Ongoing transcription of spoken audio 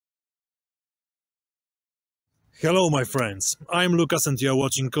Hello my friends, I'm Lucas and you are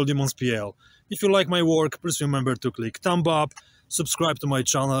watching coldemonspl. If you like my work, please remember to click thumb up, subscribe to my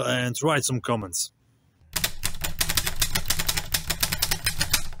channel and write some comments.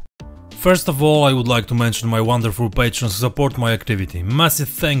 First of all, I would like to mention my wonderful patrons who support my activity. Massive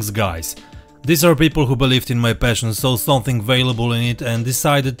thanks guys! These are people who believed in my passion, saw something valuable in it and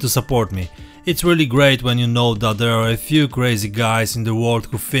decided to support me. It's really great when you know that there are a few crazy guys in the world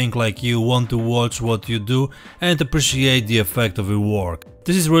who think like you, want to watch what you do and appreciate the effect of your work.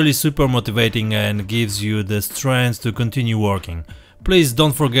 This is really super motivating and gives you the strength to continue working. Please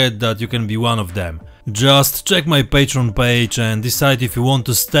don't forget that you can be one of them. Just check my Patreon page and decide if you want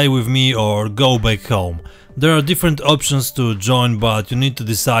to stay with me or go back home. There are different options to join, but you need to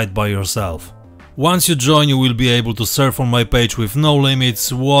decide by yourself. Once you join, you will be able to surf on my page with no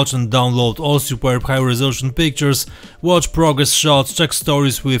limits, watch and download all superb high-resolution pictures, watch progress shots, check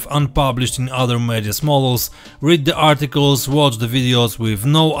stories with unpublished in other media's models, read the articles, watch the videos with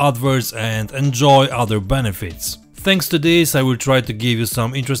no adverts and enjoy other benefits. Thanks to this, I will try to give you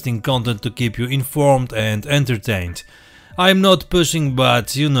some interesting content to keep you informed and entertained. I'm not pushing,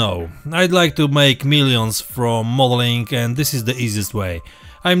 but you know, I'd like to make millions from modeling and this is the easiest way.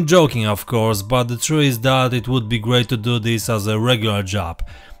 I'm joking of course, but the truth is that it would be great to do this as a regular job.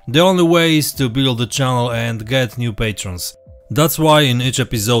 The only way is to build the channel and get new patrons. That's why in each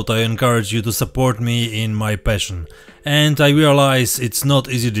episode I encourage you to support me in my passion. And I realize it's not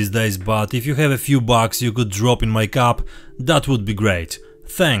easy these days, but if you have a few bucks you could drop in my cup, that would be great.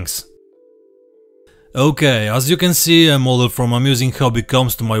 Thanks! Okay, as you can see, a model from Amusing Hobby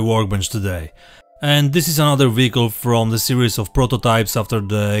comes to my workbench today. And this is another vehicle from the series of prototypes after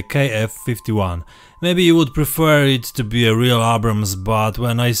the KF-51. Maybe you would prefer it to be a real Abrams, but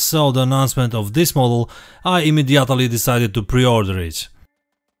when I saw the announcement of this model, I immediately decided to pre-order it.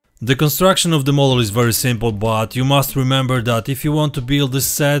 The construction of the model is very simple, but you must remember that if you want to build this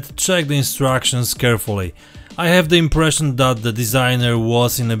set, check the instructions carefully. I have the impression that the designer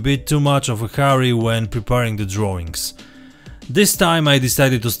was in a bit too much of a hurry when preparing the drawings. This time I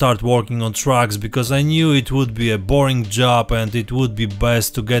decided to start working on trucks because I knew it would be a boring job and it would be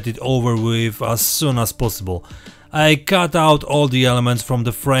best to get it over with as soon as possible. I cut out all the elements from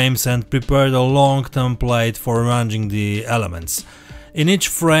the frames and prepared a long template for arranging the elements. In each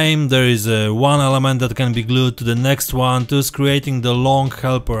frame there is one element that can be glued to the next one, thus creating the long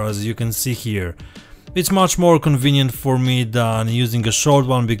helper as you can see here. It's much more convenient for me than using a short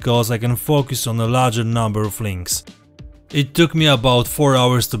one because I can focus on a larger number of links. It took me about 4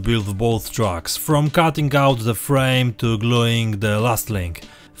 hours to build both trucks, from cutting out the frame to gluing the last link.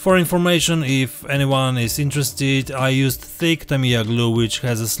 For information, if anyone is interested, I used thick Tamiya glue which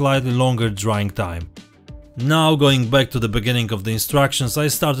has a slightly longer drying time. Now going back to the beginning of the instructions, I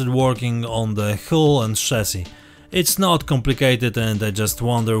started working on the hull and chassis. It's not complicated and I just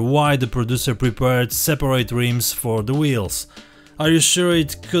wonder why the producer prepared separate rims for the wheels. Are you sure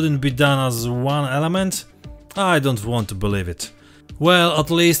it couldn't be done as one element? I don't want to believe it. Well,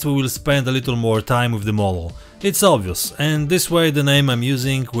 at least we will spend a little more time with the model. It's obvious, and this way the name I'm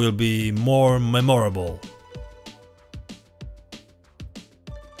using will be more memorable.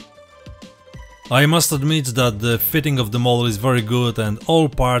 I must admit that the fitting of the model is very good and all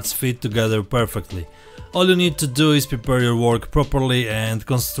parts fit together perfectly. All you need to do is prepare your work properly and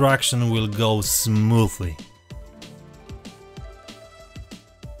construction will go smoothly.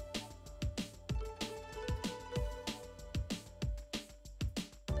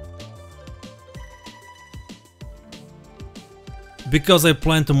 Because I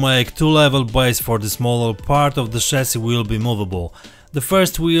plan to make two-level base for this model, part of the chassis will be movable. The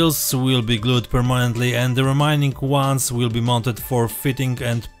first wheels will be glued permanently and the remaining ones will be mounted for fitting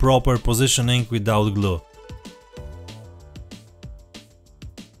and proper positioning without glue.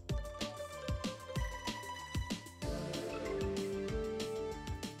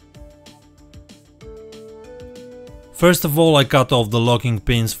 First of all I cut off the locking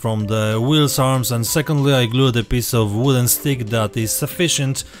pins from the wheels arms and secondly I glued a piece of wooden stick that is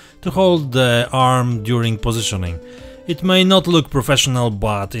sufficient to hold the arm during positioning. It may not look professional,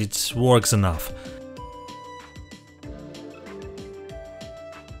 but it works enough.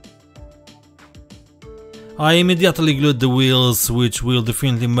 I immediately glued the wheels, which will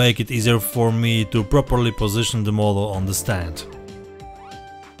definitely make it easier for me to properly position the model on the stand.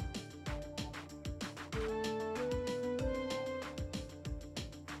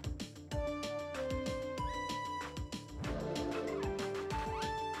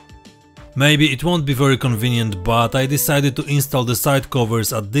 Maybe it won't be very convenient, but I decided to install the side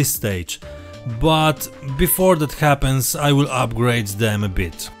covers at this stage. But before that happens, I will upgrade them a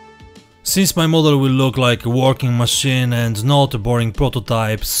bit. Since my model will look like a working machine and not a boring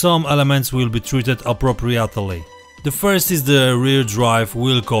prototype, some elements will be treated appropriately. The first is the rear drive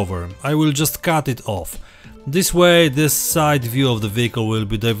wheel cover. I will just cut it off. This way, this side view of the vehicle will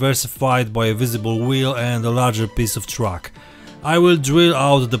be diversified by a visible wheel and a larger piece of track. I will drill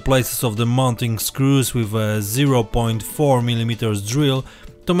out the places of the mounting screws with a 0.4mm drill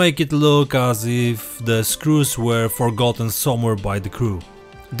to make it look as if the screws were forgotten somewhere by the crew.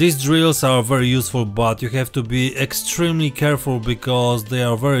 These drills are very useful, but you have to be extremely careful because they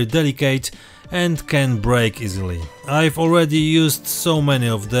are very delicate and can break easily. I've already used so many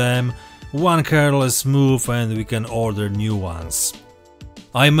of them. One careless move and we can order new ones.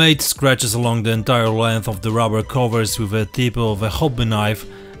 I made scratches along the entire length of the rubber covers with a tip of a hobby knife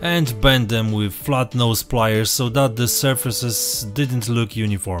and bent them with flat nose pliers so that the surfaces didn't look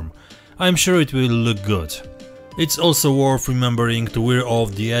uniform. I'm sure it will look good. It's also worth remembering to wear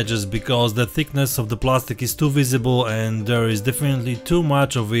off the edges because the thickness of the plastic is too visible and there is definitely too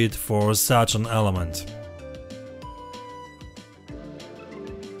much of it for such an element.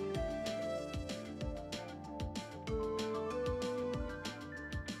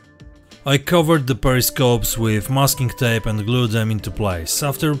 I covered the periscopes with masking tape and glued them into place.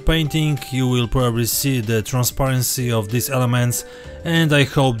 After painting, you will probably see the transparency of these elements, and I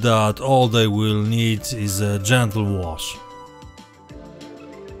hope that all they will need is a gentle wash.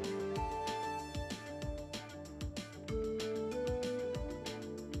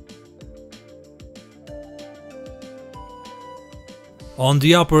 On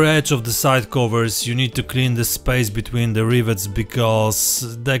the upper edge of the side covers you need to clean the space between the rivets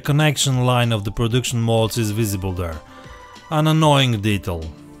because the connection line of the production molds is visible there. An annoying detail.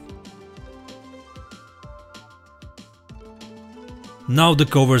 Now the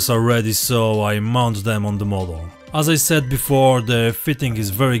covers are ready, so I mount them on the model. As I said before, the fitting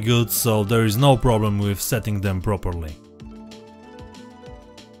is very good, so there is no problem with setting them properly.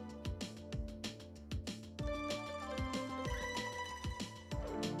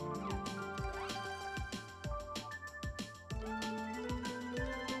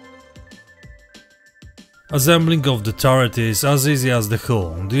 Assembling of the turret is as easy as the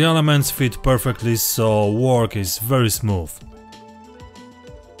hull. The elements fit perfectly, so work is very smooth.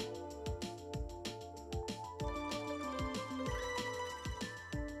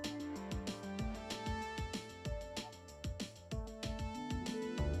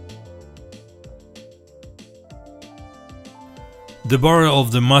 The barrel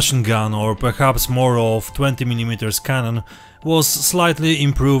of the machine gun, or perhaps more of 20mm cannon, was slightly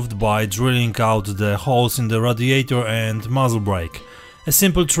improved by drilling out the holes in the radiator and muzzle brake. A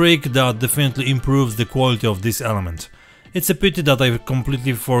simple trick that definitely improves the quality of this element. It's a pity that I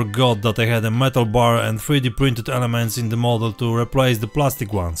completely forgot that I had a metal bar and 3D printed elements in the model to replace the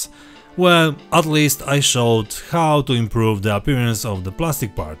plastic ones. Well, at least I showed how to improve the appearance of the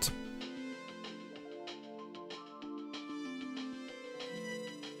plastic part.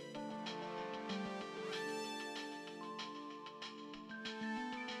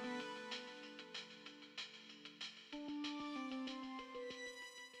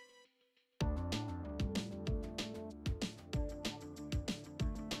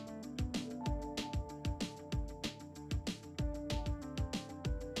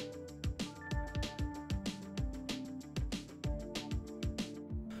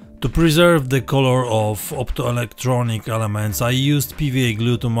 To preserve the color of optoelectronic elements, I used PVA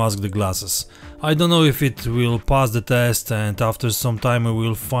glue to mask the glasses. I don't know if it will pass the test, and after some time we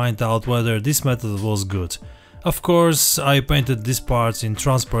will find out whether this method was good. Of course, I painted these parts in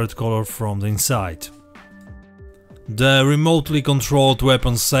transparent color from the inside. The remotely controlled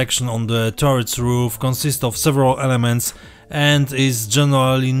weapons section on the turret's roof consists of several elements and is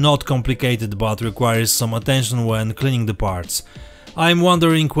generally not complicated but requires some attention when cleaning the parts. I'm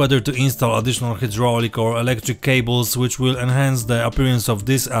wondering whether to install additional hydraulic or electric cables which will enhance the appearance of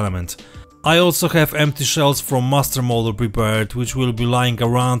this element. I also have empty shells from master model prepared which will be lying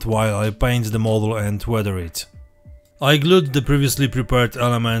around while I paint the model and weather it. I glued the previously prepared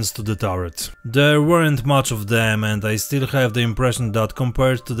elements to the turret. There weren't much of them and I still have the impression that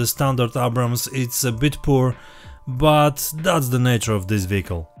compared to the standard Abrams it's a bit poor, but that's the nature of this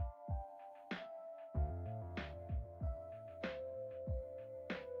vehicle.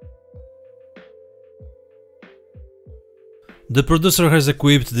 The producer has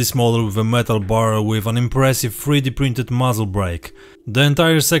equipped this model with a metal bar with an impressive 3D printed muzzle brake. The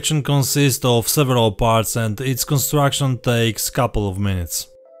entire section consists of several parts and its construction takes a couple of minutes.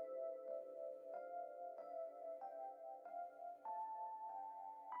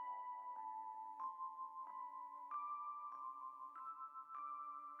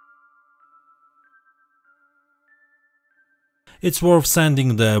 It's worth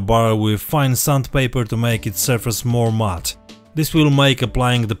sanding the barrel with fine sandpaper to make its surface more matte. This will make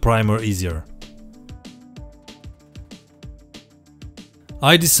applying the primer easier.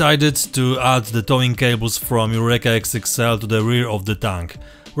 I decided to add the towing cables from Eureka XXL to the rear of the tank.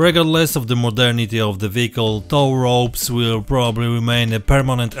 Regardless of the modernity of the vehicle, tow ropes will probably remain a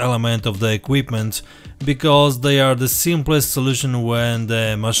permanent element of the equipment because they are the simplest solution when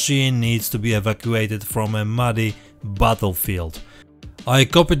the machine needs to be evacuated from a muddy battlefield. I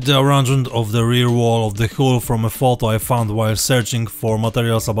copied the arrangement of the rear wall of the hull from a photo I found while searching for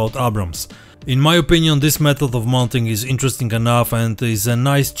materials about Abrams. In my opinion, this method of mounting is interesting enough and is a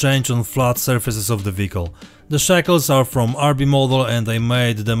nice change on flat surfaces of the vehicle. The shackles are from RB model and I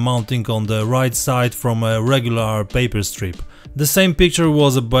made the mounting on the right side from a regular paper strip. The same picture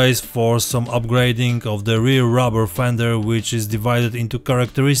was a base for some upgrading of the rear rubber fender, which is divided into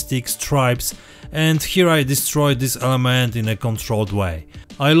characteristic stripes, and here I destroyed this element in a controlled way.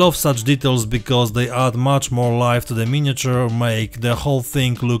 I love such details because they add much more life to the miniature, make the whole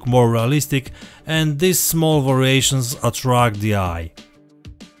thing look more realistic, and these small variations attract the eye.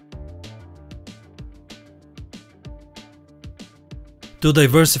 To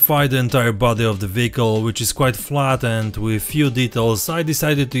diversify the entire body of the vehicle, which is quite flat and with few details, I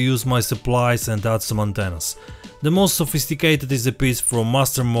decided to use my supplies and add some antennas. The most sophisticated is a piece from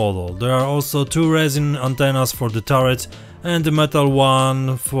Master model. There are also two resin antennas for the turret and a metal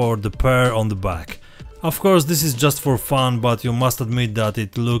one for the pair on the back. Of course, this is just for fun, but you must admit that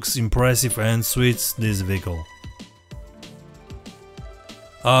it looks impressive and suits this vehicle.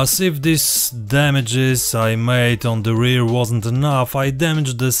 As if these damages I made on the rear wasn't enough, I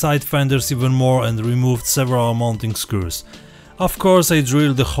damaged the side fenders even more and removed several mounting screws. Of course, I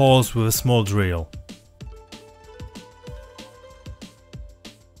drilled the holes with a small drill.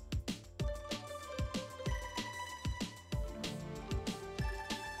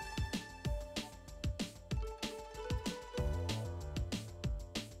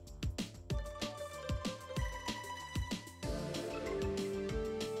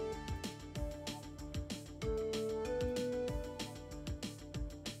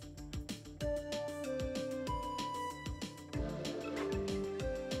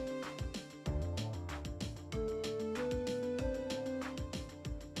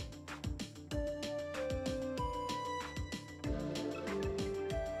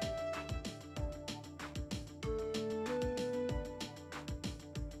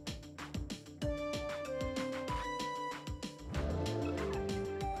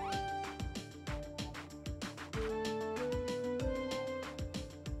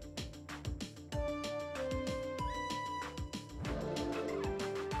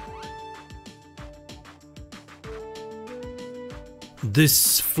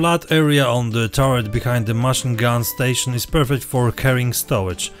 This flat area on the turret behind the machine gun station is perfect for carrying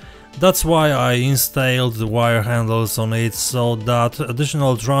stowage. That's why I installed the wire handles on it so that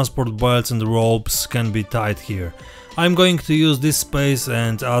additional transport belts and ropes can be tied here. I'm going to use this space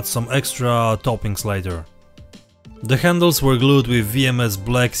and add some extra toppings later. The handles were glued with VMS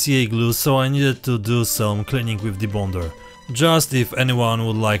black CA glue, so I needed to do some cleaning with debonder, just if anyone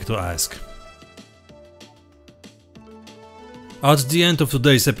would like to ask. At the end of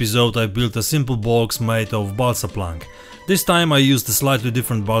today's episode I built a simple box made of balsa plank. This time I used a slightly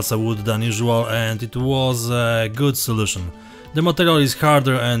different balsa wood than usual and it was a good solution. The material is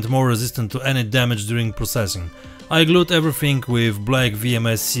harder and more resistant to any damage during processing. I glued everything with black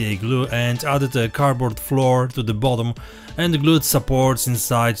VMS CA glue and added a cardboard floor to the bottom and glued supports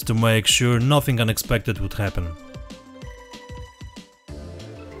inside to make sure nothing unexpected would happen.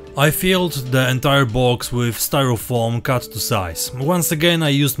 I filled the entire box with styrofoam cut to size. Once again I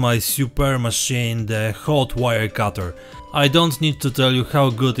used my super machine, the hot wire cutter. I don't need to tell you how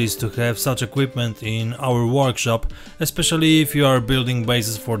good it is to have such equipment in our workshop, especially if you are building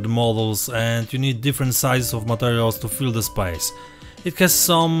bases for the models and you need different sizes of materials to fill the space. It has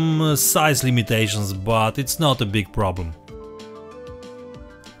some size limitations, but it's not a big problem.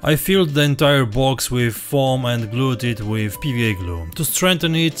 I filled the entire box with foam and glued it with PVA glue. To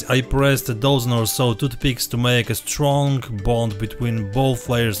strengthen it, I pressed a dozen or so toothpicks to make a strong bond between both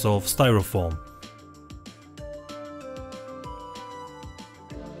layers of styrofoam.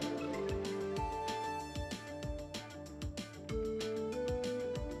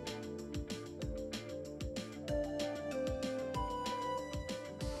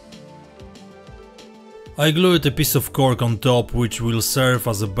 I glued a piece of cork on top, which will serve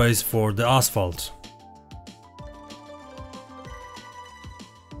as a base for the asphalt.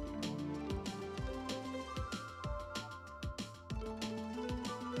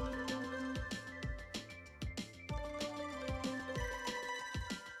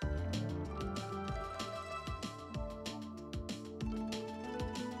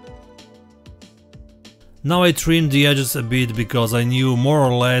 Now I trimmed the edges a bit because I knew more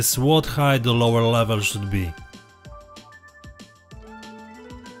or less what height the lower level should be.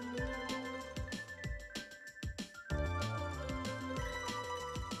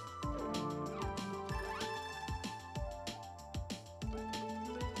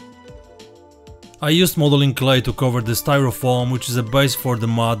 I used modeling clay to cover the styrofoam, which is a base for the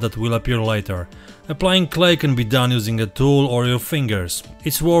mud that will appear later. Applying clay can be done using a tool or your fingers.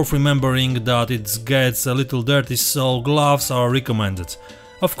 It's worth remembering that it gets a little dirty, so gloves are recommended.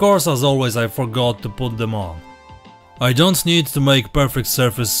 Of course, as always, I forgot to put them on. I don't need to make perfect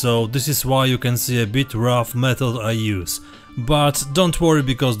surface, so this is why you can see a bit rough method I use. But don't worry,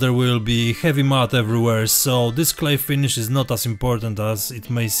 because there will be heavy mud everywhere, so this clay finish is not as important as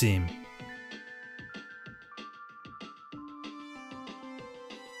it may seem.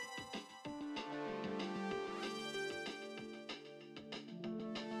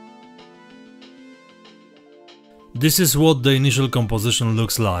 This is what the initial composition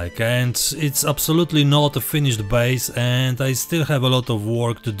looks like, and it's absolutely not a finished base, and I still have a lot of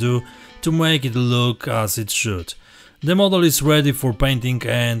work to do to make it look as it should. The model is ready for painting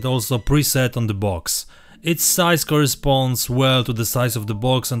and also preset on the box. Its size corresponds well to the size of the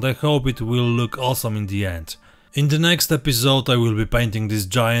box, and I hope it will look awesome in the end. In the next episode I will be painting this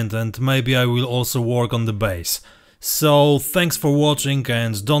giant, and maybe I will also work on the base. So thanks for watching,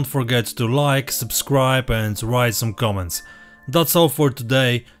 and don't forget to like, subscribe and write some comments. That's all for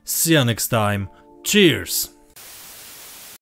today, see you next time, cheers!